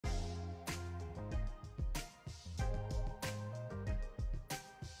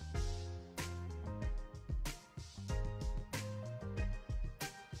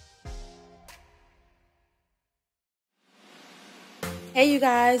Hey you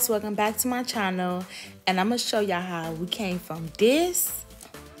guys, welcome back to my channel, and I'm gonna show y'all how we came from this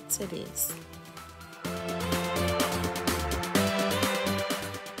to this.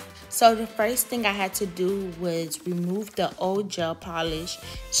 So the first thing I had to do was remove the old gel polish.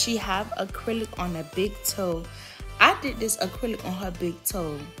 She have acrylic on her big toe. I did this acrylic on her big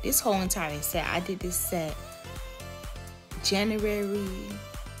toe. This whole entire set, I did this set January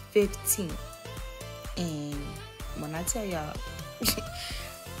 15th. And when I tell y'all,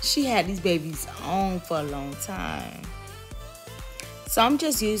 she had these babies on for a long time. So I'm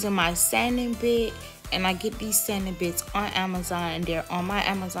just using my sanding bit, and I get these sanding bits on Amazon, and they're on my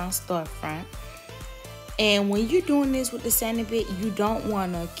Amazon storefront. And when you're doing this with the sanding bit, you don't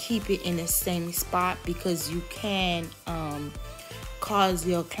want to keep it in the same spot because you can cause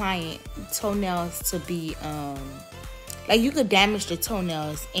your client toenails to be like, you could damage the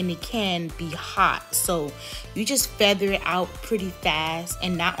toenails and it can be hot. So you just feather it out pretty fast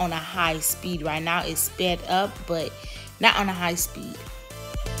and not on a high speed. Right now it's sped up, but not on a high speed.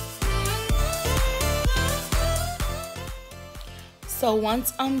 So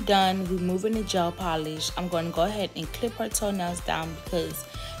once I'm done removing the gel polish, I'm going to go ahead and clip her toenails down because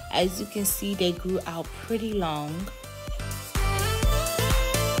as you can see, they grew out pretty long.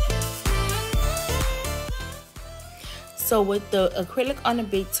 So with the acrylic on the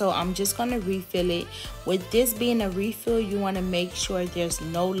big toe, I'm just going to refill it. With this being a refill, you want to make sure there's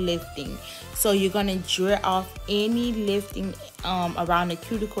no lifting. So you're going to drill off any lifting around the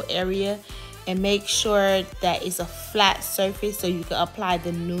cuticle area and make sure that it's a flat surface so you can apply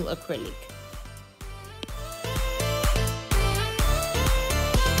the new acrylic.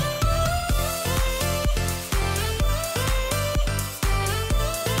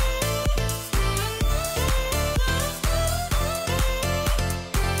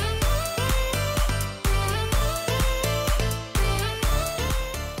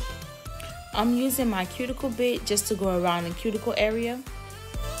 I'm using my cuticle bit just to go around the cuticle area.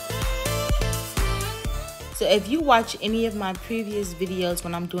 So if you watch any of my previous videos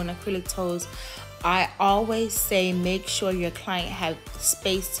when I'm doing acrylic toes, I always say make sure your client has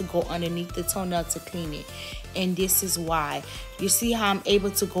space to go underneath the toenail to clean it. And this is why. You see how I'm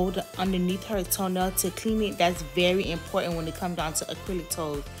able to go underneath her toenail to clean it? That's very important when it comes down to acrylic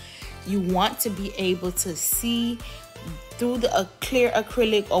toes. You want to be able to see through the clear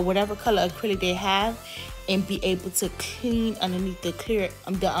acrylic or whatever color acrylic they have and be able to clean underneath the clear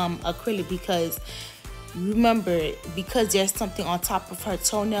acrylic, because remember, because there's something on top of her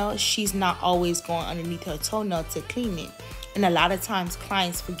toenail, she's not always going underneath her toenail to clean it, and a lot of times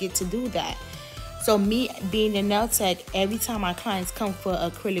clients forget to do that. So me being a nail tech, every time my clients come for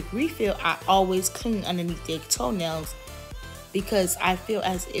acrylic refill, I always clean underneath their toenails because I feel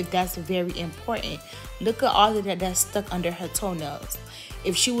as if that's very important. Look at all of that that's stuck under her toenails.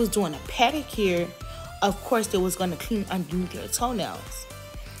 If she was doing a pedicure, of course they was going to clean underneath her toenails.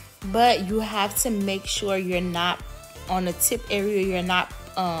 But you have to make sure you're not on the tip area, you're not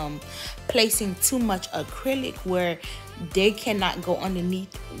placing too much acrylic where they cannot go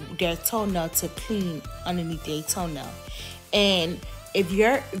underneath their toenail to clean underneath their toenail. And if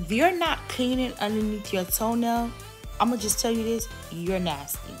you're not cleaning underneath your toenail, I'm gonna just tell you this, you're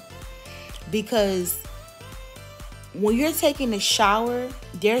nasty. Because when you're taking a shower,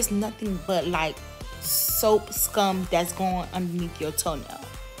 there's nothing but like soap scum that's going underneath your toenail.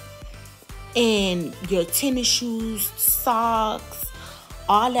 And your tennis shoes, socks,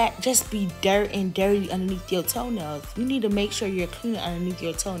 all that just be dirt and dirty underneath your toenails. You need to make sure you're cleaning underneath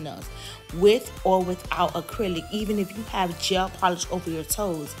your toenails with or without acrylic. Even if you have gel polish over your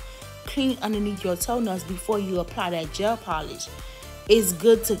toes, clean underneath your toenails before you apply that gel polish.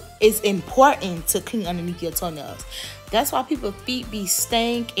 It's important to clean underneath your toenails. That's why people's feet be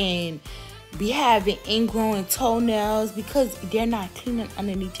stank and be having ingrown toenails, because they're not cleaning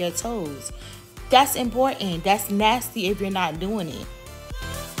underneath their toes. That's important. That's nasty if you're not doing it.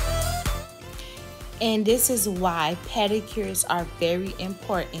 And this is why pedicures are very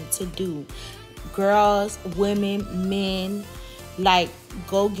important to do. Girls, women, men, like,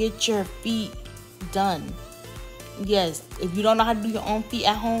 go get your feet done. Yes, if you don't know how to do your own feet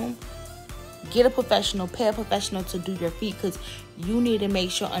at home, get a professional, pay a professional to do your feet, because you need to make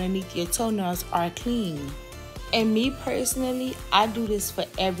sure underneath your toenails are clean. And me personally, I do this for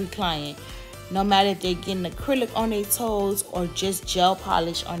every client. No matter if they're getting acrylic on their toes or just gel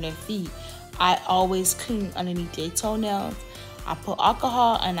polish on their feet, I always clean underneath their toenails. I put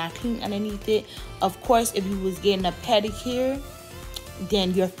alcohol and I clean underneath it. Of course, if you was getting a pedicure,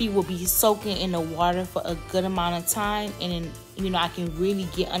 then your feet will be soaking in the water for a good amount of time, and then, you know, I can really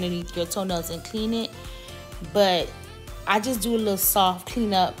get underneath your toenails and clean it. But I just do a little soft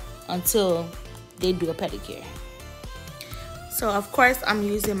cleanup until they do a pedicure. So of course I'm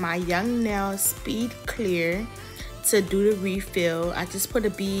using my Young Nail Speed Clear to do the refill. I just put a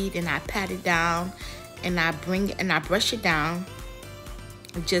bead and I pat it down and I brush it down,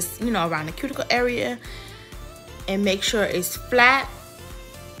 just, you know, around the cuticle area, and make sure it's flat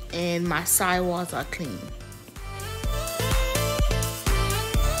and my sidewalls are clean.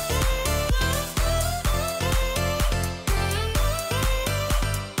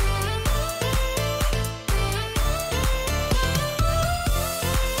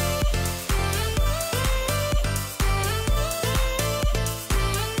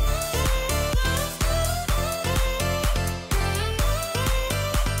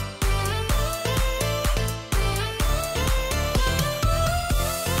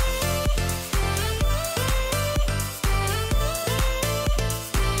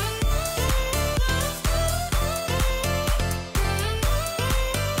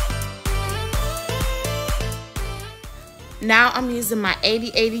 Now I'm using my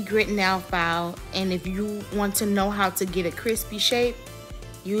 80/80 grit nail file, and if you want to know how to get a crispy shape,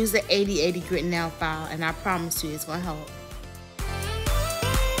 use the 80/80 grit nail file, and I promise you it's gonna help.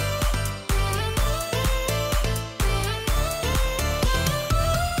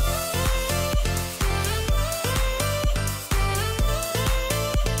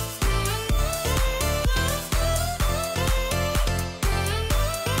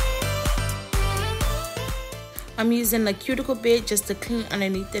 I'm using a cuticle bit just to clean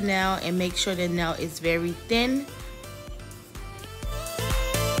underneath the nail and make sure the nail is very thin.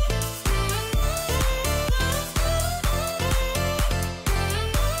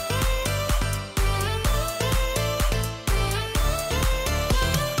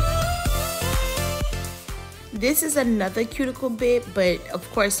 This is another cuticle bit, but of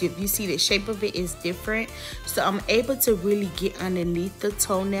course if you see the shape of it is different, so I'm able to really get underneath the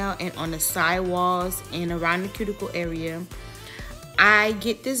toenail and on the side walls and around the cuticle area. I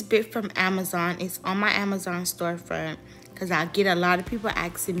get this bit from Amazon. It's on my Amazon storefront because I get a lot of people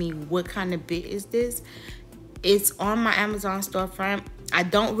asking me what kind of bit is this. It's on my Amazon storefront. I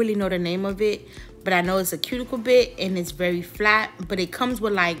don't really know the name of it, but I know it's a cuticle bit and it's very flat, but it comes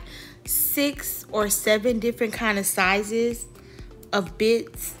with like 6 or 7 different kind of sizes of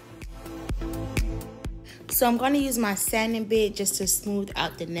bits. So I'm going to use my sanding bit just to smooth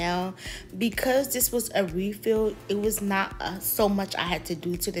out the nail. Because this was a refill, it was not so much I had to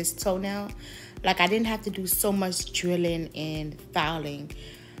do to this toenail. Like I didn't have to do so much drilling and filing.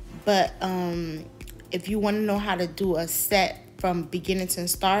 But if you want to know how to do a set from beginning to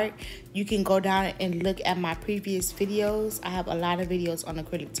start, you can go down and look at my previous videos. I have a lot of videos on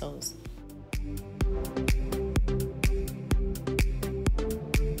acrylic toes.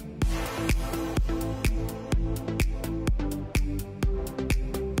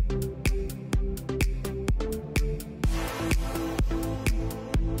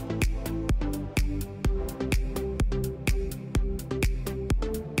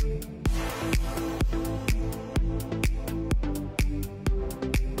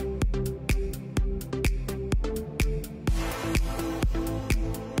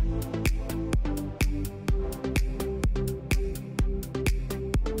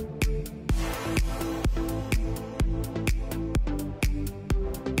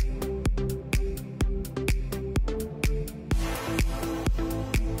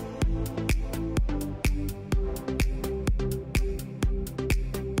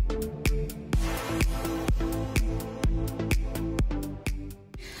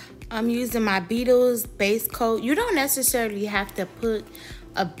 I'm using my Beetles base coat. You don't necessarily have to put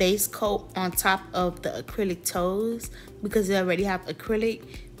a base coat on top of the acrylic toes because they already have acrylic,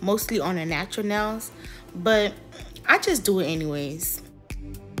 mostly on the natural nails, but I just do it anyways.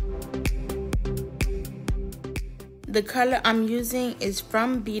 The color I'm using is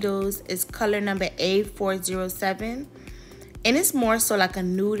from Beetles. It's color number A407, and it's more so like a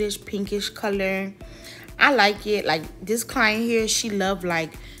nudish pinkish color. I like it. Like this client here, she loved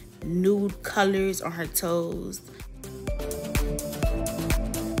like nude colors on her toes.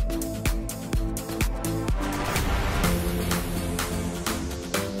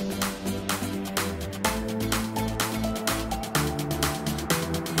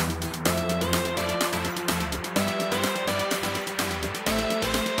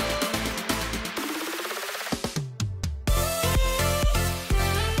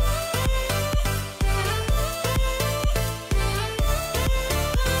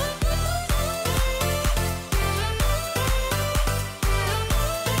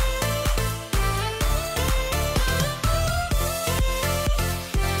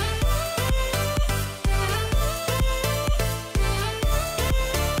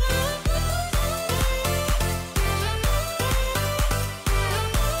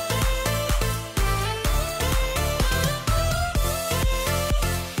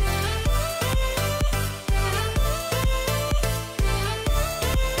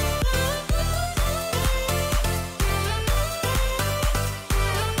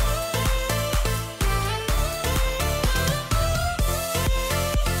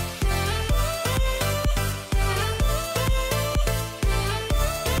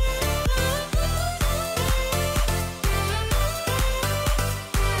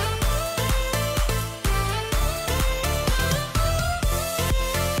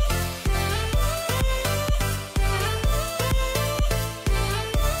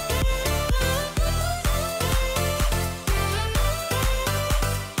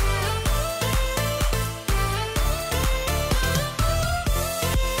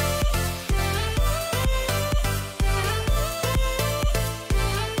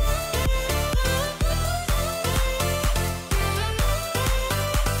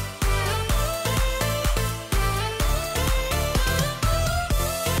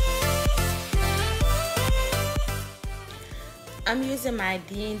 I'm using my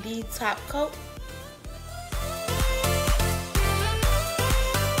D&D top coat.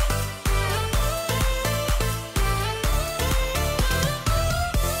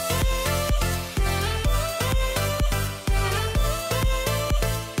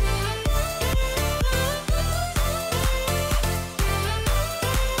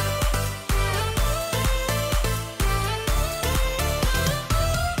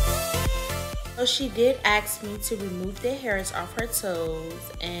 So she did ask me to remove the hairs off her toes,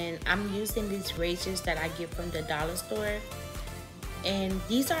 and I'm using these razors that I get from the dollar store. And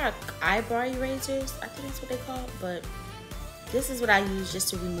these are eyebrow erasers, I think that's what they call it, but this is what I use just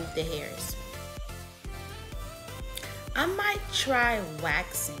to remove the hairs. I might try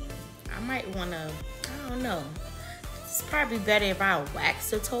waxing. I might wanna, I don't know. It's probably better if I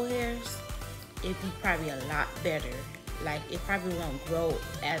wax the toe hairs. It'd be probably a lot better. Like, it probably won't grow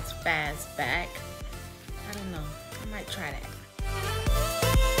as fast back. I don't know. I might try that.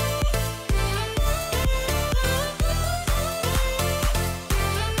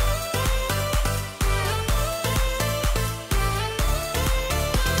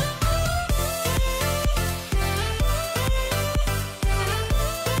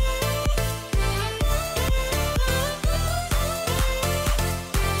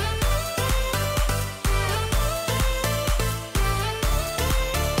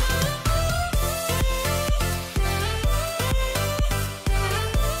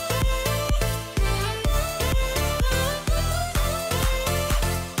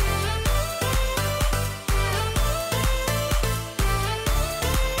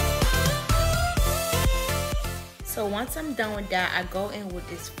 So once I'm done with that, I go in with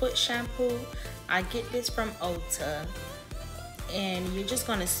this foot shampoo. I get this from Ulta. And you're just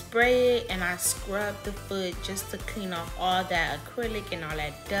gonna spray it, and I scrub the foot just to clean off all that acrylic and all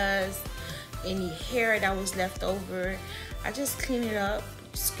that dust, any hair that was left over. I just clean it up,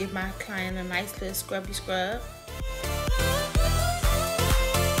 just give my client a nice little scrubby scrub.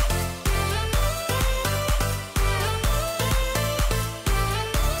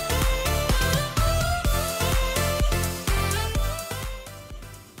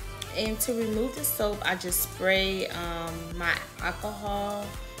 And to remove the soap, I just spray my alcohol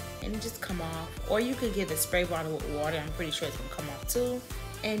and it just come off. Or you could get a spray bottle with water. I'm pretty sure it's gonna come off too.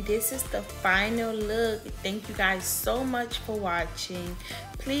 And this is the final look. Thank you guys so much for watching.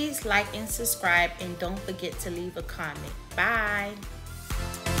 Please like and subscribe, and don't forget to leave a comment. Bye.